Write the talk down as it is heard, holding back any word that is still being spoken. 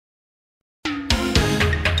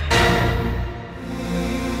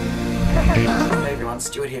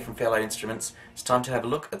Stuart here from Fairlight Instruments. It's time to have a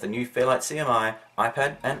look at the new Fairlight CMI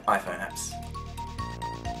iPad and iPhone apps.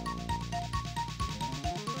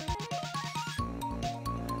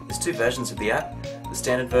 There's two versions of the app. The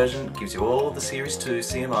standard version gives you all of the Series 2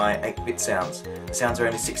 CMI 8-bit sounds. The sounds are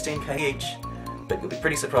only 16K each, but you'll be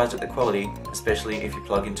pretty surprised at the quality, especially if you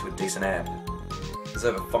plug into a decent amp. There's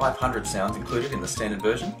over 500 sounds included in the standard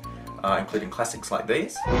version, including classics like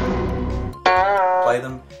these. Play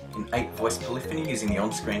them in 8-voice polyphony using the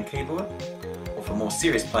on-screen keyboard, or for more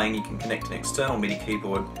serious playing you can connect an external MIDI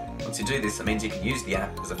keyboard. Once you do this, it means you can use the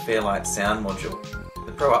app as a Fairlight sound module.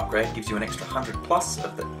 The Pro upgrade gives you an extra 100 plus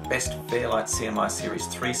of the best Fairlight CMI Series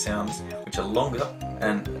 3 sounds, which are longer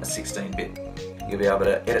and a 16-bit. You'll be able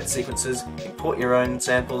to edit sequences, import your own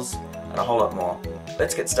samples, and a whole lot more.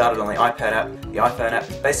 Let's get started on the iPad app. The iPhone app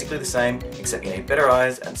is basically the same, except you need better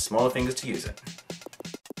eyes and smaller fingers to use it.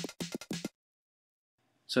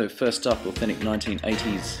 So first up, authentic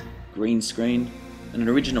 1980s green screen and an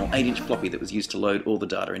original 8-inch floppy that was used to load all the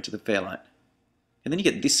data into the Fairlight. And then you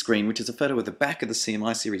get this screen, which is a photo of the back of the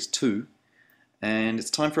CMI Series 2, and it's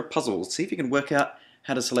time for a puzzle. See if you can work out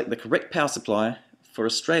how to select the correct power supply for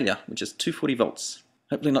Australia, which is 240 volts.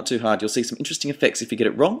 Hopefully not too hard. You'll see some interesting effects if you get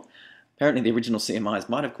it wrong. Apparently the original CMIs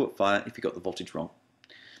might have caught fire if you got the voltage wrong.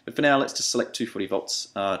 But for now, let's just select 240 volts,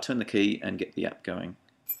 turn the key and get the app going.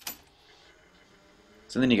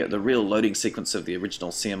 So then you get the real loading sequence of the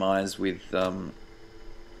original CMIs with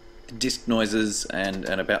disk noises and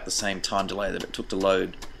about the same time delay that it took to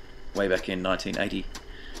load way back in 1980.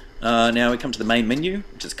 Now we come to the main menu,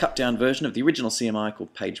 which is a cut down version of the original CMI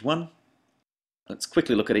called page 1. Let's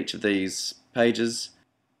quickly look at each of these pages.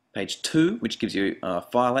 Page 2, which gives you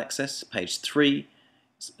file access. Page 3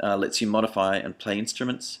 lets you modify and play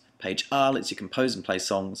instruments. Page R lets you compose and play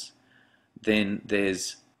songs. Then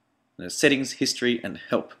there's settings, history, and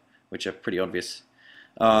help, which are pretty obvious.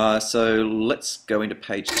 So let's go into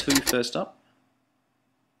page 2 first up.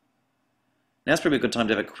 Now's probably a good time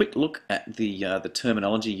to have a quick look at the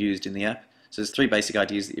terminology used in the app. So there's 3 basic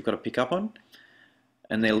ideas that you've got to pick up on,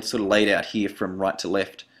 and they're sort of laid out here from right to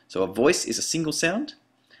left. So a voice is a single sound,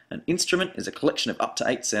 an instrument is a collection of up to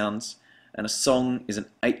 8 sounds, and a song is an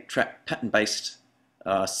 8-track pattern-based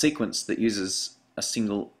sequence that uses a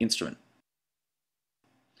single instrument.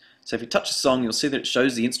 So if you touch a song, you'll see that it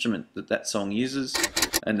shows the instrument that that song uses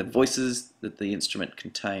and the voices that the instrument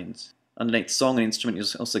contains. Underneath song and instrument, you'll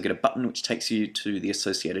also get a button which takes you to the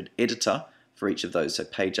associated editor for each of those. So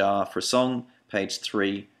page R for a song, page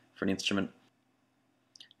 3 for an instrument.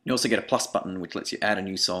 You also get a plus button which lets you add a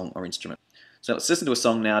new song or instrument. So let's listen to a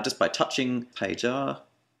song now just by touching page R.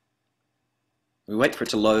 We wait for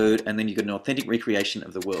it to load, and then you get an authentic recreation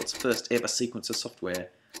of the world's first ever sequencer software,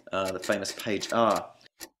 the famous page R.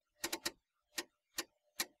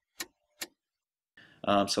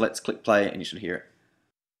 So let's click play and you should hear it.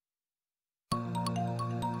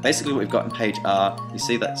 Basically what we've got in page R, you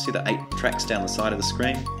see the 8 tracks down the side of the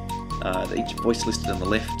screen, each voice listed on the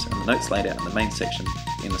left and the notes laid out in the main section.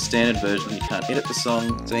 In the standard version you can't edit the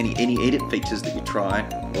song, so any edit features that you try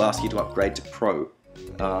will ask you to upgrade to Pro,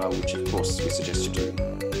 which of course we suggest you do.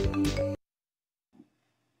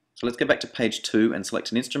 So let's go back to page 2 and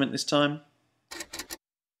select an instrument this time.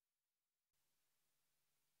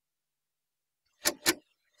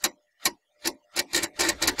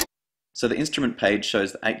 So the instrument page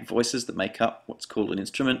shows the 8 voices that make up what's called an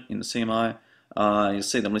instrument in the CMI. You'll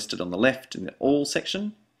see them listed on the left in the All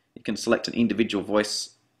section. You can select an individual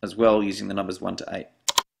voice as well using the numbers 1 to 8.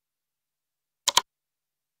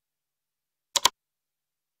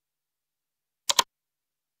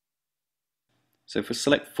 So if we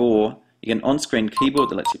select 4, you get an on-screen keyboard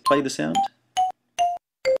that lets you play the sound.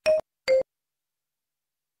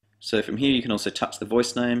 So from here you can also touch the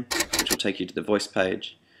voice name, which will take you to the voice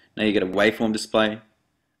page. Now you get a waveform display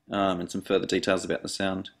and some further details about the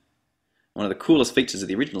sound. One of the coolest features of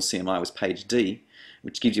the original CMI was page D,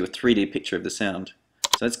 which gives you a 3D picture of the sound.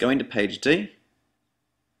 So let's go into page D,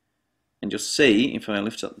 and you'll see, if I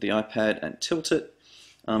lift up the iPad and tilt it,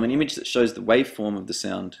 an image that shows the waveform of the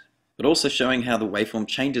sound, but also showing how the waveform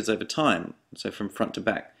changes over time, so from front to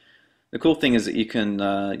back. The cool thing is that you can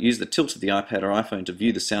use the tilt of the iPad or iPhone to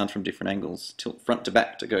view the sound from different angles. Tilt front to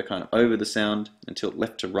back to go kind of over the sound, and tilt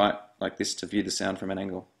left to right like this to view the sound from an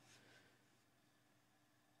angle.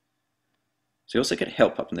 So you also get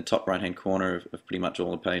help up in the top right hand corner of pretty much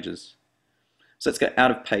all the pages. So let's go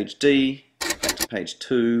out of page D, back to page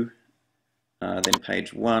 2, then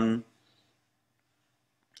page 1.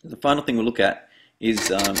 The final thing we'll look at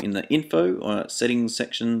is in the info or settings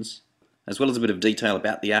sections, as well as a bit of detail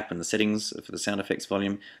about the app and the settings for the sound effects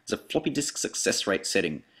volume. There's a floppy disk success rate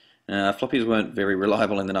setting. Floppies weren't very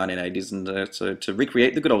reliable in the 1980s, and so to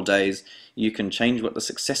recreate the good old days, you can change what the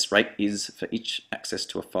success rate is for each access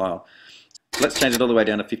to a file. So let's change it all the way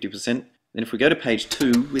down to 50%. Then if we go to page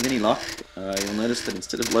 2, with any luck, you'll notice that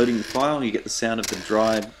instead of loading the file, you get the sound of the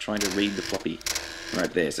drive trying to read the floppy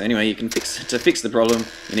right there. So anyway, you can to fix the problem,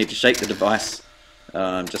 you need to shake the device,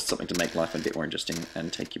 just something to make life a bit more interesting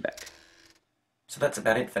and take you back. So that's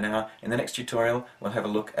about it for now. In the next tutorial, we'll have a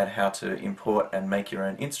look at how to import and make your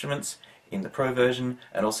own instruments in the Pro version,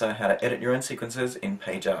 and also how to edit your own sequences in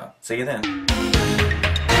Page R. See you then!